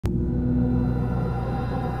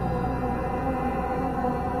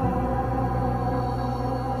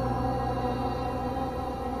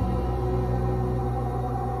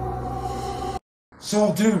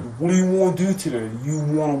So, dude, what do you want to do today? You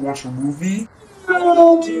want to watch a movie?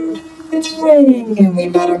 Oh, dude, it's raining and we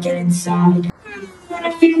better get inside.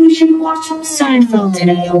 I think we should watch some Seinfeld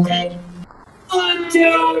today, okay? Oh,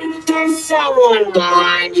 dude, there's someone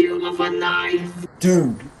behind you with a knife.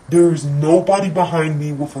 Dude, there's nobody behind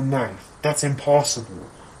me with a knife. That's impossible.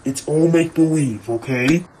 It's all make-believe,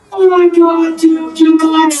 okay? Oh my god, dude, you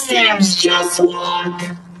collect stamps, just look.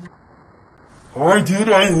 Alright, dude,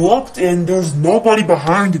 I looked and there's nobody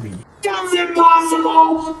behind me. That's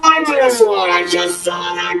impossible. I could have sworn I just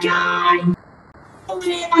saw that guy.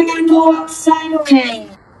 Okay, I gotta go outside, okay?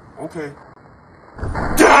 Okay.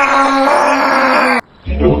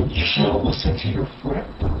 You know, you should listen to your friend.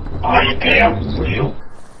 I am real.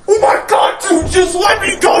 Oh my god, dude, just let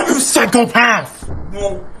me go, you psychopath!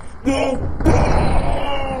 No, no,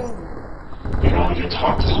 no! You know, you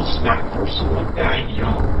talk so smack for someone that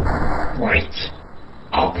young. Wait,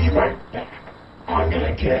 I'll be right back. I'm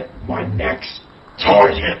gonna get my next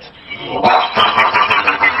target.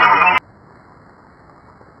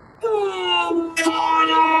 Oh,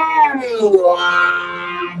 Connor!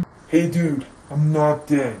 Hey, dude, I'm not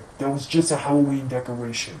dead. That was just a Halloween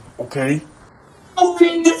decoration, okay?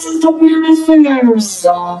 Okay, this is the weirdest thing I ever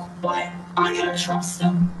saw, but I gotta trust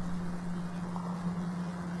him.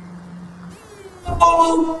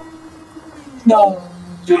 Oh, no,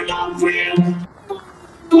 you're not real.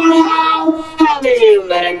 But how did you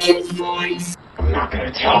let a kid's voice? I'm not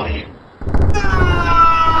gonna tell you.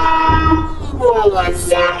 Ah, what was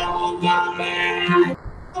that all about, man?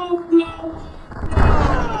 Oh no.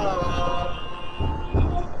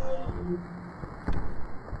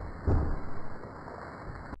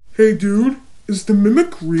 Hey, dude, is the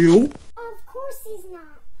mimic real? Of course he's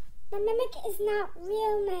not. The mimic is not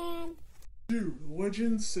real, man. Dude,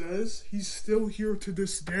 legend says he's still here to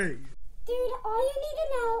this day. Dude, all you need to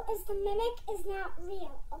know is the mimic is not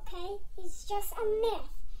real, okay? He's just a myth.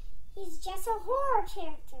 He's just a horror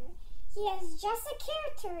character. He is just a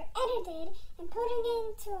character edited and put it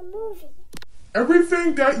into a movie.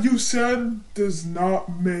 Everything that you said does not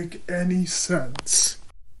make any sense.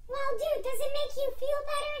 Well, dude, does it make you feel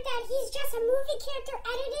better that he's just a movie character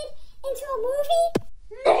edited into a movie?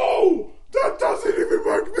 No! That doesn't even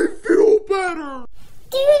make me feel better!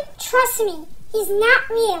 Dude, trust me. He's not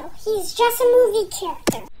real. He's just a movie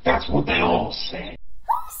character. That's what they all say.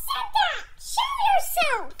 Who said that? Show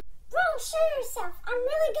yourself! Bro, show yourself. I'm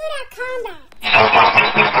really good at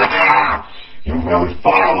combat. You really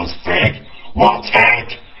thought I was fake? Well,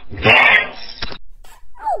 take this!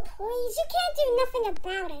 Oh, please. You can't do nothing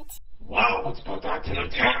about it. Well, let's put that to the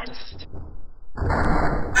test.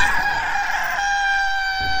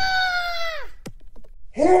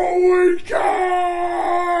 Holy cow!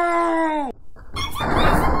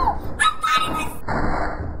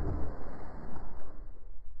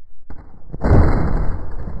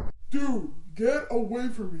 Dude, get away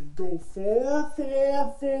from me. Go far,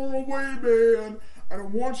 far, far away, man. I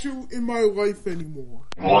don't want you in my life anymore.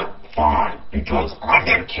 What? Fine, because I'm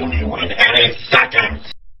gonna kill you in any second!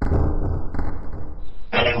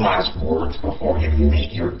 Any last words before you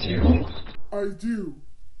meet your doom? I do.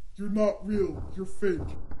 You're not real. You're fake.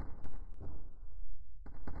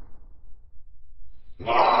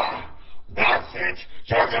 Ah, that's it.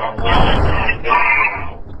 You're gonna really die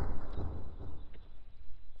now!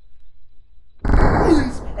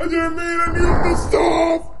 Please! I didn't mean any of this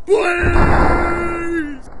stuff!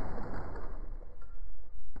 Please!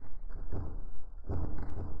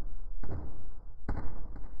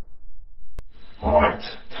 Alright,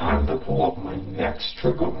 time to pull up my next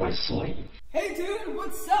trick up my sleeve. Hey dude,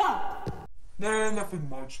 what's up? Nah, nothing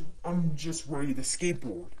much. I'm just ready to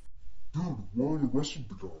skateboard. Dude, why are the rest of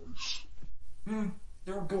the guys?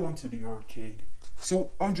 They're going to the arcade.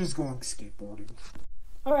 So I'm just going skateboarding.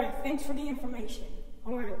 Alright, thanks for the information.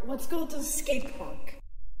 Alright, let's go to the skate park.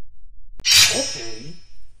 Okay.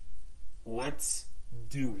 Let's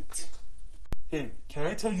do it. Hey, can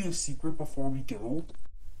I tell you a secret before we go?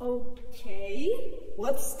 Okay,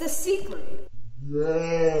 what's the secret?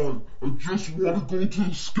 Why? I just want to go to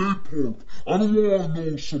the skate park. I don't want to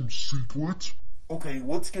know some secret. Okay,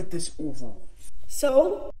 let's get this over with.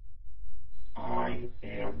 So? I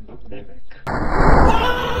am the mimic.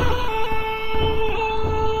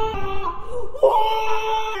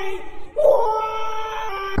 Why?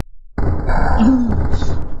 Why? Please.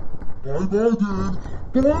 Bye-bye, dude.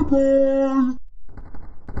 Bye-bye.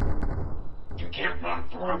 You can't run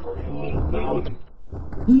forever, you little villain.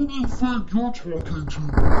 Who do you think you're talking to,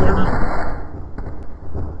 buddy?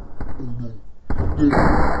 Oh, no. No.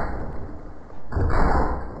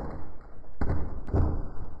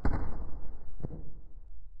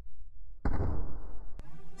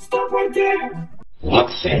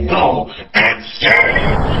 no and say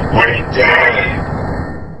we did!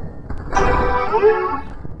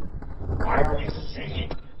 Why are we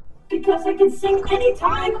singing? Because I can sing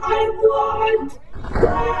anytime I want.